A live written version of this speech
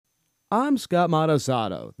I'm Scott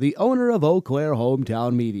Montesano, the owner of Eau Claire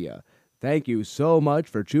Hometown Media. Thank you so much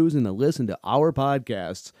for choosing to listen to our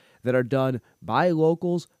podcasts that are done by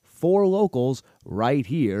locals for locals right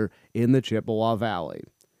here in the Chippewa Valley.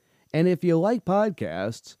 And if you like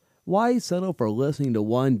podcasts, why settle for listening to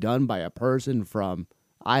one done by a person from,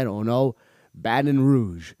 I don't know, Baton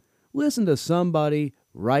Rouge? Listen to somebody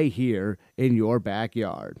right here in your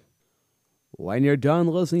backyard. When you're done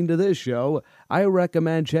listening to this show, I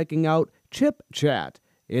recommend checking out Chip Chat.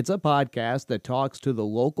 It's a podcast that talks to the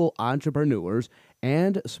local entrepreneurs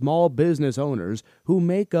and small business owners who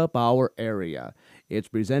make up our area. It's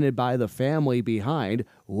presented by the family behind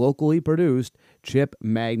locally produced Chip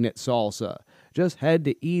Magnet Salsa. Just head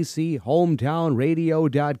to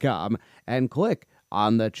echometownradio.com and click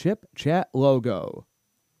on the Chip Chat logo.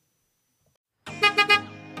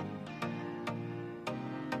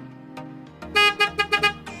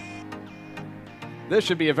 This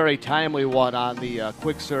should be a very timely one on the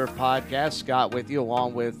Quick Serve podcast. Scott with you,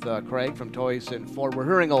 along with Craig from Toys and Ford. We're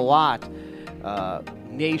hearing a lot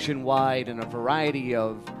nationwide in a variety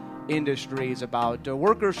of industries about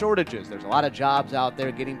worker shortages. There's a lot of jobs out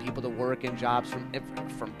there, getting people to work in jobs from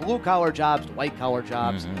blue-collar jobs to white-collar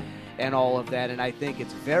jobs and all of that. And I think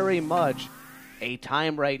it's very much a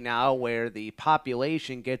time right now where the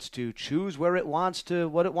population gets to choose what it wants to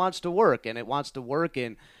work, and it wants to work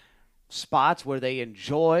in spots where they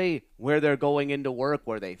enjoy where they're going into work,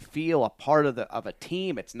 where they feel a part of a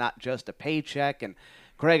team. It's not just a paycheck. And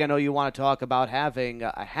Craig, I know you want to talk about having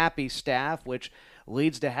a happy staff, which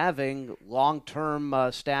leads to having long-term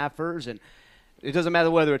staffers. And it doesn't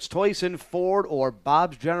matter whether it's Toyson, Ford, or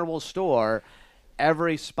Bob's General Store.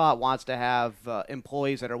 Every spot wants to have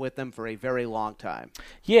employees that are with them for a very long time.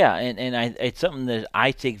 Yeah, and it's something that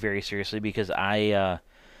I take very seriously because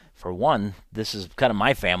for one, this is kind of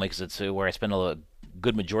my family because it's where I spend a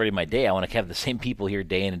good majority of my day. I want to have the same people here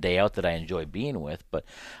day in and day out that I enjoy being with. But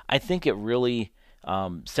I think it really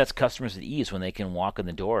sets customers at ease when they can walk in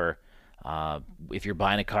the door. If you're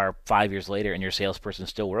buying a car 5 years later and your salesperson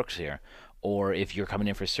still works here, or if you're coming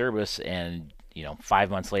in for service and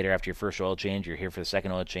 5 months later after your first oil change, you're here for the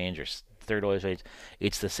second oil change or third oil change,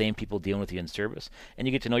 it's the same people dealing with you in service. And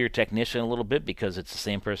you get to know your technician a little bit because it's the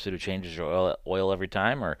same person who changes your oil every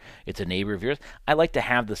time, or it's a neighbor of yours. I like to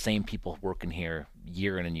have the same people working here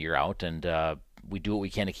year in and year out, and we do what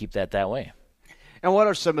we can to keep that way. And what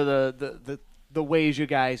are some of the ways you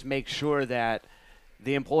guys make sure that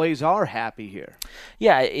the employees are happy here?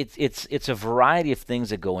 Yeah, it's a variety of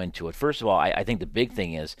things that go into it. First of all, I think the big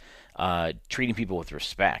thing is treating people with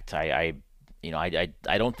respect. I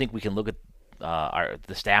don't think we can look at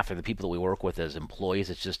the staff or the people that we work with as employees.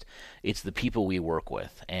 It's the people we work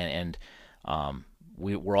with, and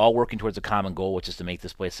we're all working towards a common goal, which is to make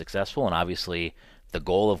this place successful. And obviously, the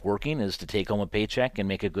goal of working is to take home a paycheck and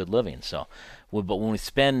make a good living. So, but when we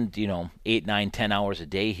spend 8, 9, 10 hours a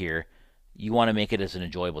day here, you want to make it as an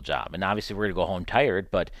enjoyable job. And obviously, we're going to go home tired,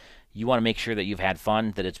 but you want to make sure that you've had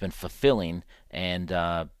fun, that it's been fulfilling, and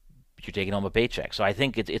you're taking home a paycheck. So I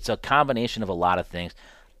think it's a combination of a lot of things.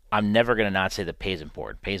 I'm never going to not say that pay is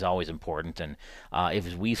important. Pay is always important. And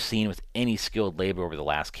if we've seen with any skilled labor over the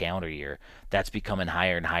last calendar year, that's become in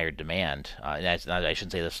higher and higher demand. And I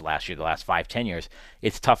shouldn't say this last year, the last 5-10 years,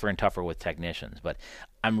 it's tougher and tougher with technicians. But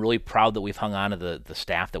I'm really proud that we've hung on to the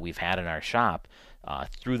staff that we've had in our shop.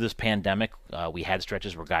 Through this pandemic, we had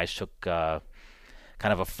stretches where guys took kind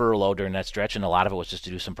of a furlough during that stretch, and a lot of it was just to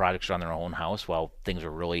do some projects around their own house while things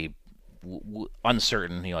were really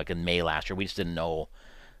uncertain. Like in May last year, we just didn't know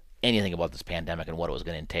anything about this pandemic and what it was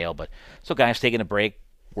going to entail. But so guys taking a break,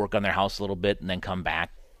 work on their house a little bit, and then come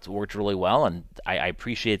back. It worked really well, and I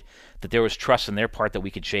appreciate that there was trust on their part that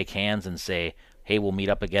we could shake hands and say, hey, we'll meet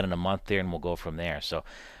up again in a month there, and we'll go from there. So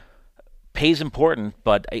pay's important,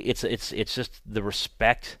 but it's just the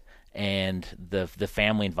respect and the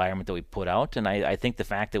family environment that we put out. And I think the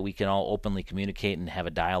fact that we can all openly communicate and have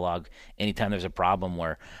a dialogue anytime there's a problem,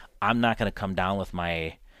 where I'm not going to come down with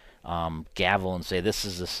my gavel and say this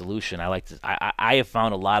is the solution. I have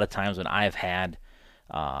found a lot of times when I have had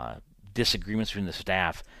disagreements between the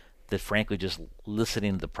staff that frankly just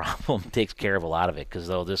listening to the problem takes care of a lot of it, because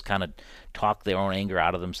they'll just kind of talk their own anger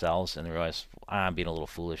out of themselves and they realize I'm being a little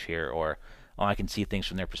foolish here, or I can see things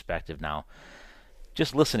from their perspective now.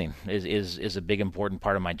 Just listening is a big important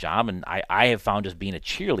part of my job, and I have found just being a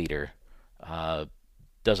cheerleader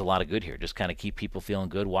does a lot of good here. Just kind of keep people feeling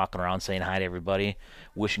good, walking around saying hi to everybody,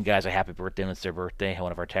 wishing guys a happy birthday when it's their birthday.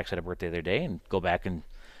 One of our techs had a birthday the other day, and go back and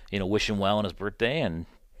wish him well on his birthday, and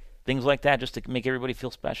things like that, just to make everybody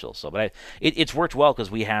feel special. So, but it's worked well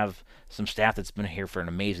because we have some staff that's been here for an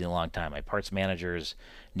amazingly long time. My parts manager is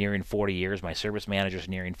nearing 40 years. My service manager is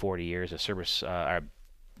nearing 40 years. Our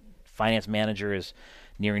finance manager is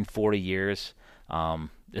nearing 40 years.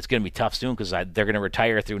 It's going to be tough soon because they're going to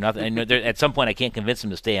retire through nothing. And at some point, I can't convince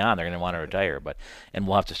them to stay on. They're going to want to retire, and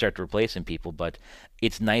we'll have to start replacing people. But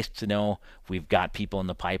it's nice to know we've got people in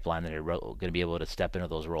the pipeline that are going to be able to step into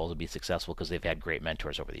those roles and be successful because they've had great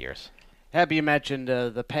mentors over the years. Happy you mentioned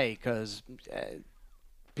the pay because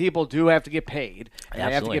people do have to get paid. And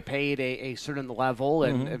they have to get paid a certain level,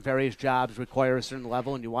 and various jobs require a certain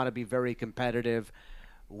level, and you want to be very competitive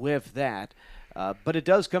with that. But it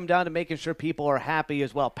does come down to making sure people are happy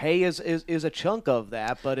as well. Pay is a chunk of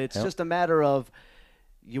that, but it's just a matter of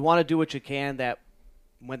you want to do what you can that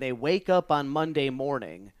when they wake up on Monday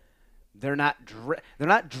morning, they're not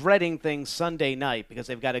dreading things Sunday night because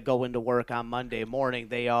they've got to go into work on Monday morning.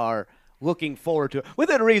 They are looking forward to it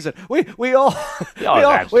within reason. We all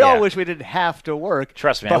wish we didn't have to work.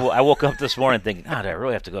 Trust me, I woke up this morning thinking, God, I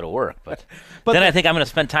really have to go to work. But then I think I'm going to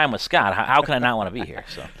spend time with Scott. How can I not want to be here?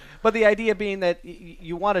 So. But the idea being that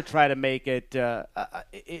you want to try to make it,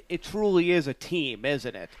 it truly is a team,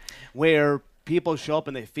 isn't it? Where people show up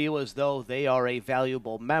and they feel as though they are a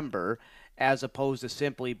valuable member as opposed to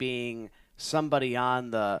simply being somebody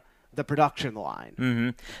on the production line. Mm-hmm.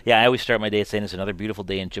 Yeah, I always start my day saying it's another beautiful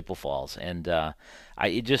day in Chippewa Falls. And the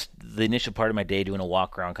initial part of my day doing a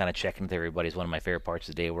walk around, kind of checking with everybody is one of my favorite parts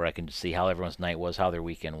of the day where I can just see how everyone's night was, how their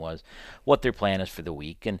weekend was, what their plan is for the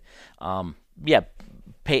week. And,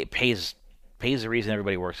 pays the reason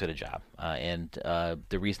everybody works at a job, and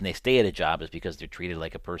the reason they stay at a job is because they're treated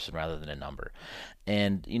like a person rather than a number.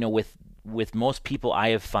 And with most people I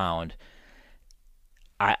have found,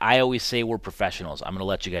 I always say we're professionals. I'm going to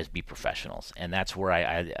let you guys be professionals, and that's where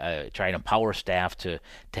I try and empower staff to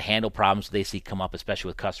handle problems they see come up, especially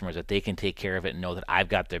with customers, that they can take care of it and know that I've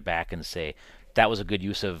got their back and say that was a good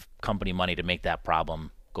use of company money to make that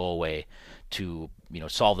problem go away, to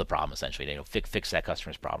solve the problem essentially, fix that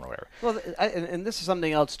customer's problem or whatever. Well, and this is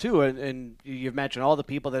something else too, and you've mentioned all the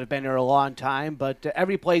people that have been here a long time, but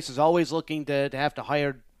every place is always looking to have to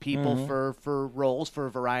hire people for roles for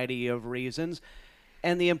a variety of reasons,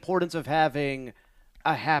 and the importance of having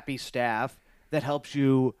a happy staff that helps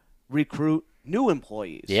you recruit new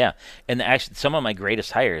employees. Yeah, and actually, some of my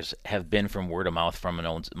greatest hires have been from word of mouth from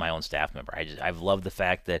my own staff member. I've loved the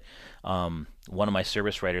fact that one of my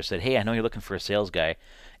service writers said, "Hey, I know you're looking for a sales guy,"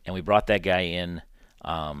 and we brought that guy in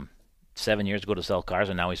 7 years ago to sell cars,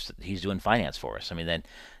 and now he's doing finance for us. I mean, then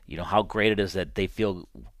how great it is that they feel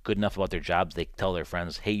good enough about their jobs, they tell their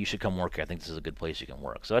friends, "Hey, you should come work here. I think this is a good place you can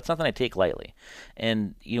work." So that's something I take lightly.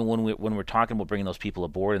 And when we're talking about bringing those people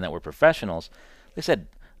aboard and that we're professionals, like I said,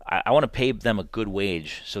 I want to pay them a good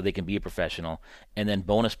wage so they can be a professional, and then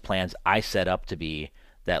bonus plans I set up to be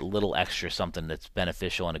that little extra something that's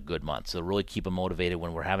beneficial in a good month. So really keep them motivated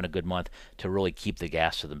when we're having a good month to really keep the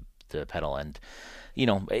gas to the pedal. And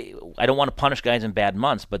I don't want to punish guys in bad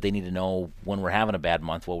months, but they need to know when we're having a bad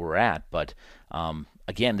month where we're at. But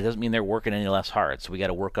again, it doesn't mean they're working any less hard. So we got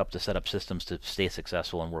to work up to set up systems to stay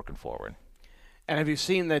successful and working forward. And have you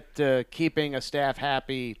seen that keeping a staff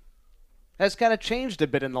happy has kind of changed a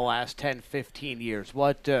bit in the last 10, 15 years?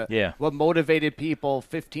 What motivated people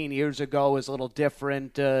 15 years ago is a little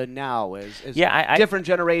different now. Different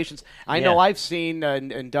generations. I know I've seen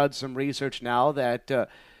and done some research now that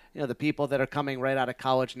the people that are coming right out of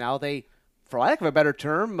college now, they, for lack of a better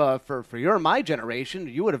term, for your and my generation,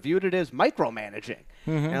 you would have viewed it as micromanaging.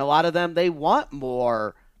 And a lot of them, they want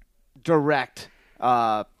more direct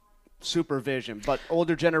supervision, but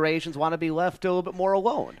older generations want to be left a little bit more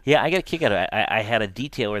alone. Yeah, I get a kick out of it. I had a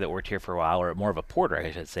detailer that worked here for a while, or more of a porter,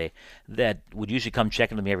 I should say, that would usually come check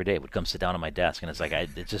into me every day, would come sit down on my desk, and it's like,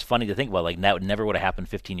 it's just funny to think about, like, that never would have happened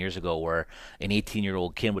 15 years ago, where an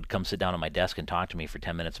 18-year-old kid would come sit down on my desk and talk to me for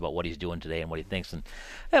 10 minutes about what he's doing today and what he thinks, and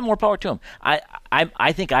more power to him.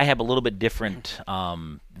 I think I have a little bit different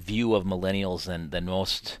view of millennials than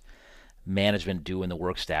most management do in the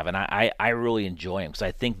work staff, and I really enjoy them because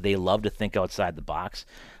I think they love to think outside the box.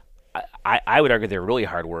 I would argue they're really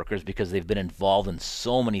hard workers because they've been involved in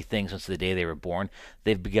so many things since the day they were born.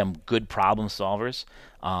 They've become good problem solvers,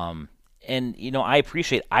 and I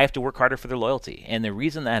appreciate I have to work harder for their loyalty, and the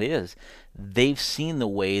reason that is they've seen the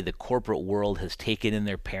way the corporate world has taken in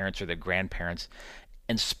their parents or their grandparents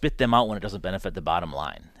and spit them out when it doesn't benefit the bottom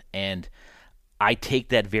line. And I take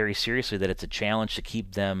that very seriously, that it's a challenge to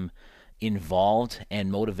keep them involved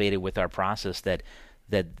and motivated with our process, that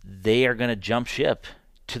they are going to jump ship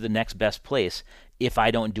to the next best place if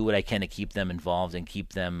I don't do what I can to keep them involved and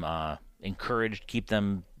keep them encouraged, keep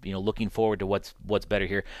them looking forward to what's better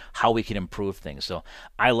here, how we can improve things. So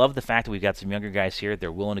I love the fact that we've got some younger guys here.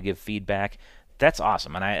 They're willing to give feedback. That's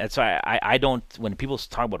awesome. And that's why I don't, when people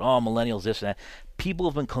talk about, oh, millennials, this and that, people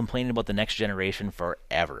have been complaining about the next generation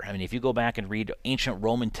forever. I mean, if you go back and read ancient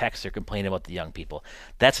Roman texts, they're complaining about the young people.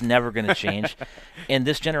 That's never going to change. And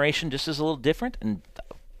this generation just is a little different, and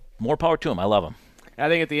more power to them. I love them. I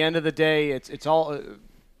think at the end of the day, it's all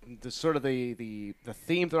the sort of the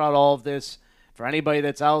theme throughout all of this for anybody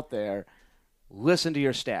that's out there. Listen to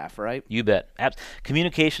your staff, right? You bet.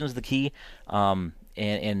 Communication is the key,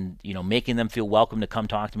 and making them feel welcome to come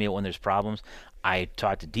talk to me when there's problems. I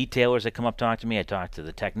talk to detailers that come up talk to me. I talk to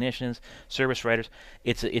the technicians, service writers.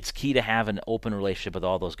 It's key to have an open relationship with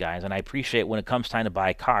all those guys, and I appreciate when it comes time to buy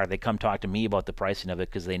a car, they come talk to me about the pricing of it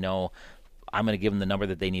because they know I'm going to give them the number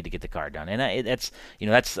that they need to get the car done. And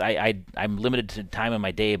I'm limited to time in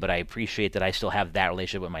my day, but I appreciate that I still have that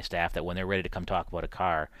relationship with my staff, that when they're ready to come talk about a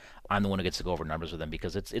car, I'm the one who gets to go over numbers with them,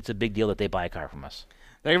 because it's a big deal that they buy a car from us.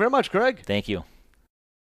 Thank you very much, Craig. Thank you.